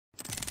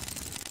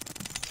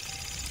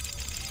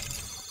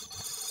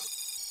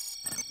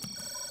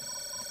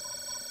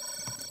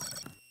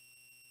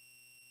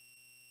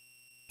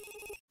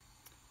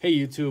Hey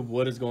YouTube,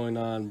 what is going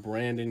on?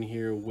 Brandon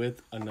here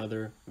with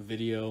another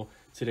video.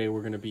 Today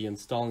we're going to be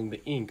installing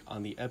the ink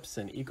on the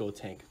Epson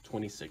EcoTank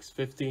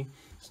 2650,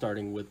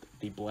 starting with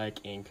the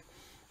black ink.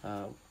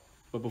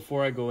 But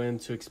before I go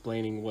into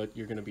explaining what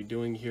you're going to be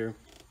doing here,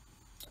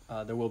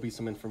 there will be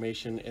some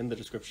information in the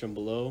description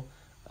below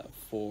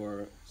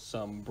for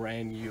some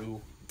brand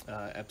new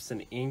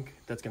Epson ink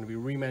that's going to be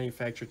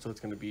remanufactured, so it's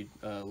going to be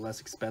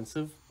less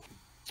expensive,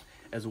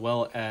 as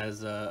well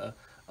as a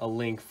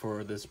link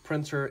for this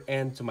printer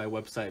and to my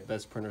website,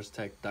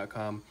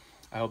 bestprinterstech.com.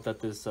 I hope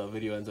that this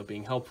video ends up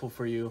being helpful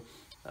for you.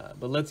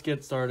 But let's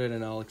get started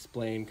and I'll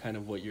explain kind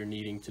of what you're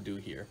needing to do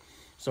here.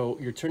 So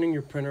you're turning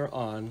your printer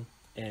on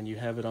and you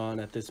have it on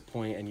at this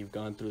point, and you've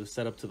gone through the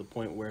setup to the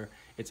point where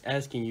it's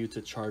asking you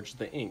to charge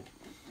the ink.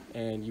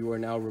 And you are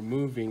now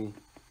removing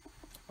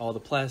all the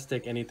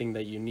plastic, anything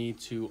that you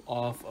need to,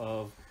 off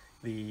of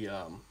the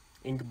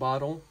ink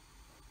bottle.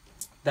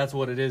 That's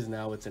what it is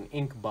now. It's an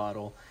ink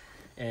bottle,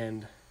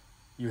 and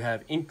you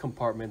have ink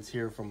compartments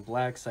here from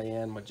black,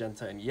 cyan,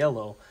 magenta, and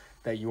yellow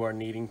that you are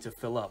needing to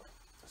fill up.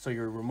 So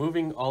you're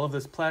removing all of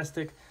this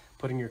plastic,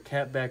 putting your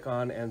cap back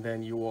on, and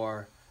then you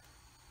are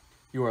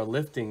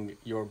lifting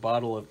your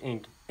bottle of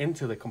ink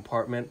into the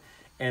compartment,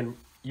 and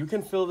you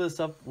can fill this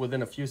up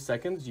within a few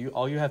seconds.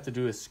 All you have to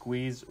do is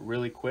squeeze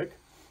really quick,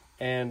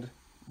 and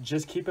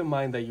just keep in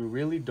mind that you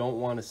really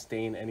don't want to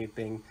stain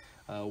anything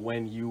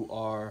when you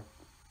are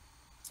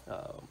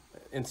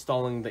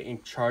installing the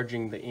ink,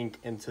 charging the ink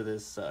into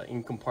this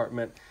ink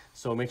compartment.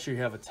 So make sure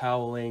you have a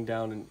towel laying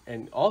down,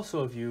 and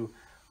also if you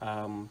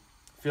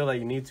feel that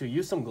you need to,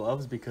 use some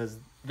gloves, because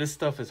this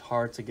stuff is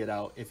hard to get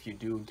out if you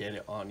do get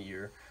it on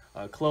your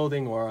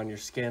clothing or on your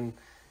skin.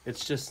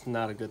 It's just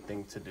not a good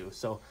thing to do.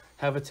 So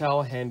have a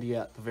towel handy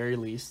at the very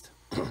least.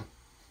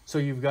 So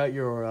you've got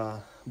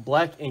your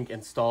black ink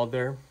installed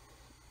there,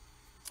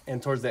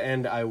 and towards the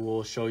end I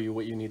will show you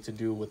what you need to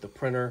do with the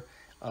printer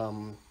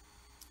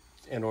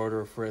in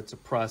order for it to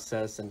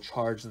process and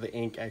charge the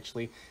ink.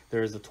 Actually,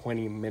 there is a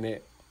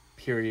 20-minute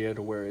period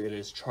where it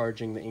is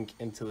charging the ink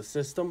into the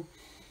system.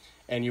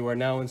 And you are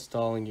now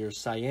installing your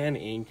cyan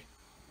ink.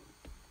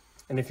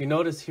 And if you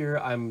notice here,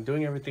 I'm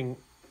doing everything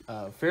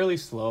fairly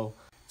slow,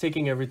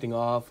 taking everything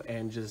off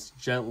and just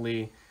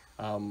gently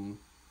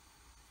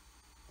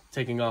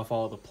taking off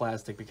all the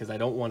plastic, because I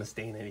don't want to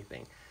stain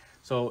anything.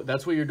 So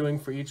that's what you're doing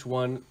for each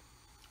one,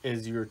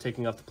 is you're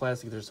taking off the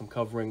plastic. There's some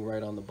covering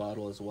right on the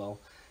bottle as well.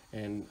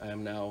 And I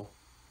am now,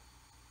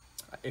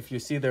 if you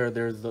see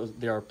there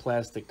are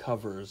plastic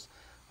covers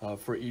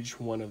for each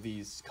one of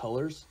these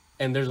colors.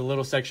 And there's a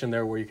little section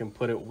there where you can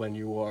put it when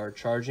you are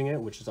charging it,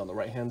 which is on the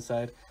right hand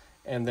side.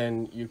 And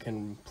then you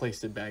can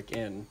place it back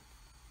in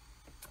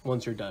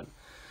once you're done.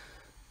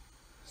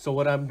 So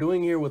what I'm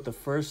doing here with the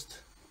first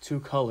two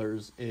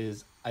colors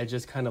is I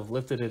just kind of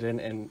lifted it in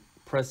and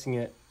pressing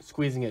it,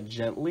 squeezing it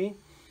gently.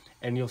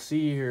 And you'll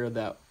see here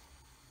that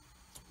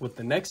with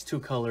the next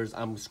two colors,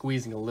 I'm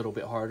squeezing a little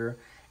bit harder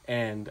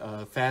and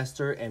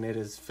faster, and it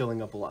is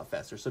filling up a lot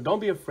faster. So don't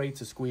be afraid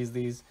to squeeze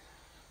these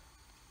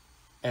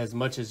as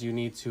much as you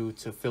need to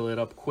fill it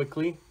up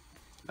quickly.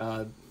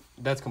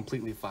 That's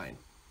completely fine.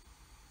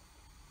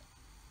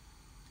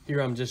 Here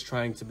I'm just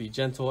trying to be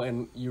gentle,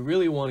 and you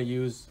really want to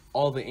use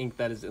all the ink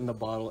that is in the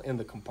bottle in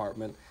the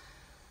compartment.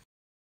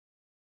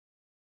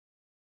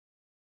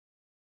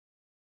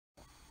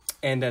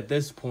 And at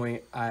this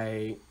point,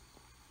 I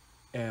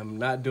am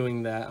not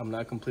doing that. I'm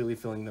not completely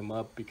filling them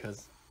up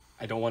because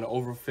I don't want to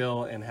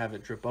overfill and have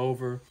it drip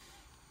over.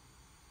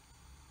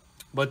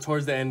 But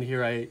towards the end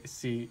here,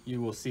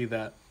 you will see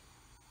that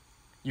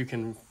you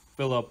can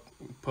fill up,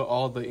 put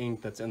all the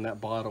ink that's in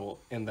that bottle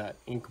in that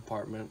ink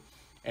compartment,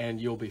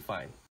 and you'll be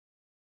fine.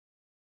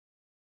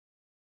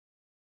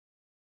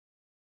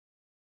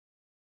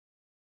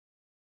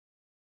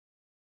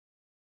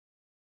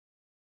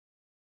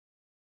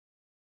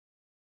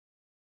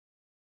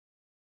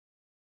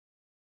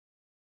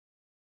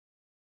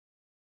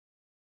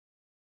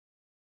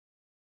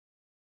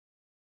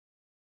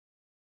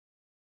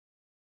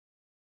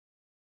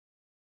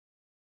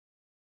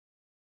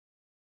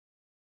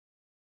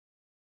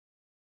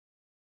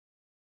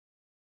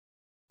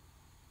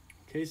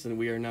 Okay, so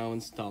we are now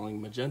installing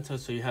magenta.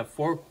 So you have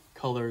 4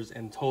 colors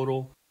in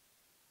total.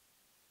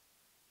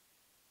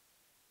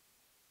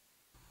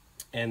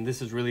 And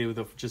this is really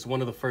just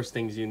one of the first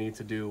things you need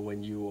to do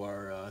when you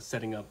are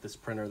setting up this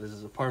printer. This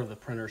is a part of the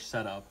printer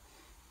setup.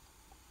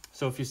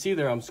 So if you see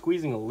there, I'm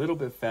squeezing a little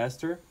bit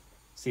faster.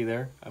 See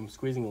there? I'm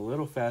squeezing a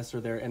little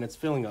faster there, and it's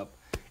filling up.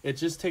 It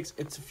just takes,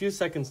 it's a few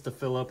seconds to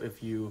fill up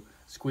if you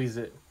squeeze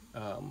it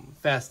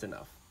fast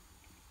enough.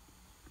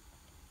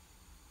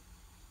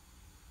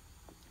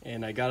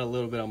 And I got a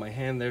little bit on my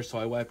hand there, so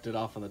I wiped it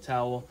off on the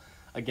towel.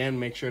 Again,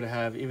 make sure to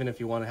have, even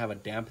if you want to have a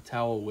damp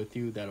towel with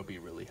you, that'll be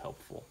really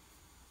helpful.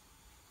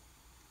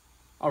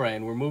 All right,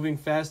 and we're moving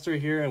faster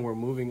here, and we're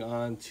moving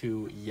on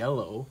to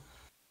yellow.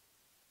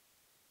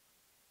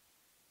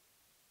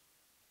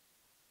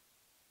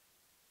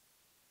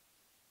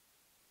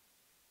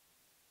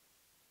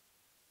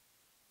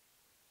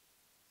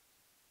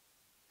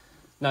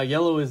 Now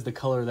yellow is the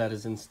color that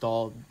is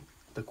installed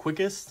the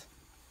quickest.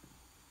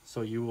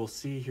 So you will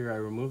see here, I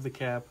remove the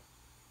cap,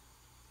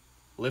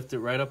 lift it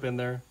right up in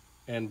there,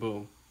 and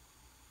boom,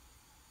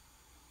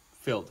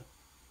 filled.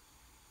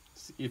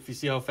 If you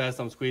see how fast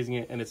I'm squeezing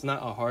it, and it's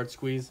not a hard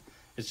squeeze,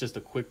 it's just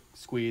a quick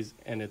squeeze,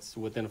 and it's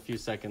within a few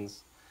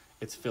seconds,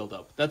 it's filled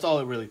up. That's all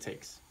it really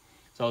takes.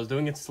 So I was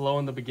doing it slow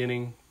in the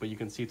beginning, but you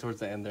can see towards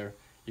the end there,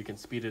 you can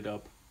speed it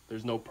up.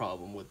 There's no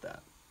problem with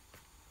that.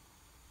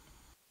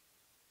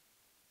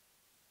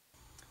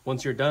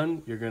 Once you're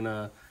done, you're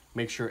gonna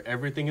make sure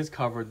everything is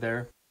covered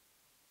there.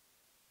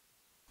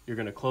 You're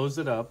gonna close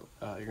it up.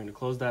 You're gonna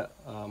close that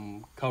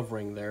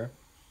covering there.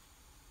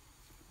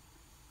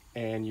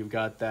 And you've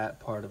got that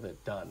part of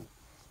it done.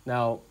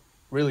 Now,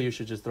 really you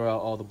should just throw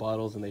out all the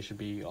bottles and they should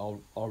be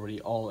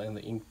already all in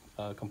the ink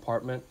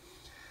compartment.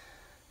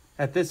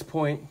 At this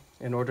point,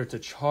 in order to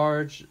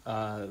charge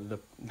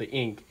the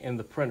ink in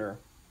the printer,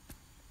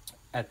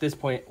 at this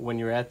point, when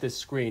you're at this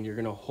screen, you're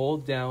gonna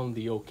hold down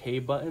the OK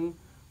button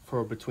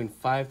for between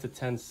 5 to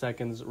 10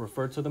 seconds.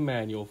 Refer to the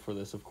manual for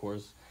this, of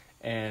course.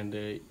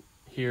 And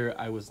here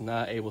I was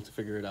not able to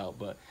figure it out,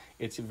 but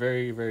it's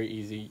very, very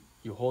easy.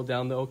 You hold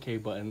down the OK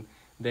button,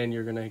 then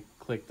you're gonna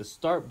click the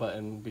start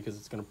button because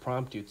it's gonna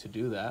prompt you to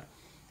do that,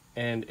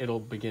 and it'll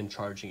begin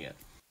charging it.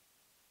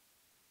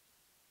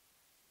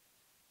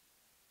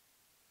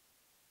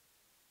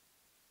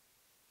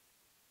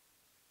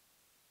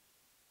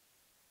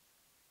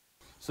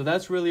 So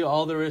that's really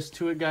all there is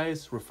to it,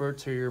 guys. Refer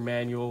to your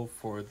manual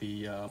for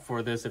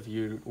this if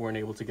you weren't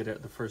able to get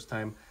it the first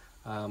time.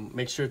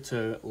 Make sure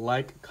to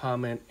like,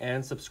 comment,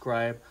 and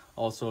subscribe.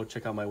 Also,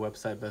 check out my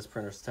website,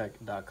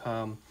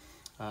 bestprinterstech.com.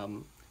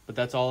 But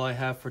that's all I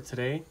have for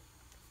today.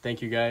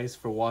 Thank you guys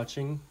for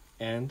watching,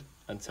 and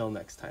until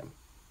next time.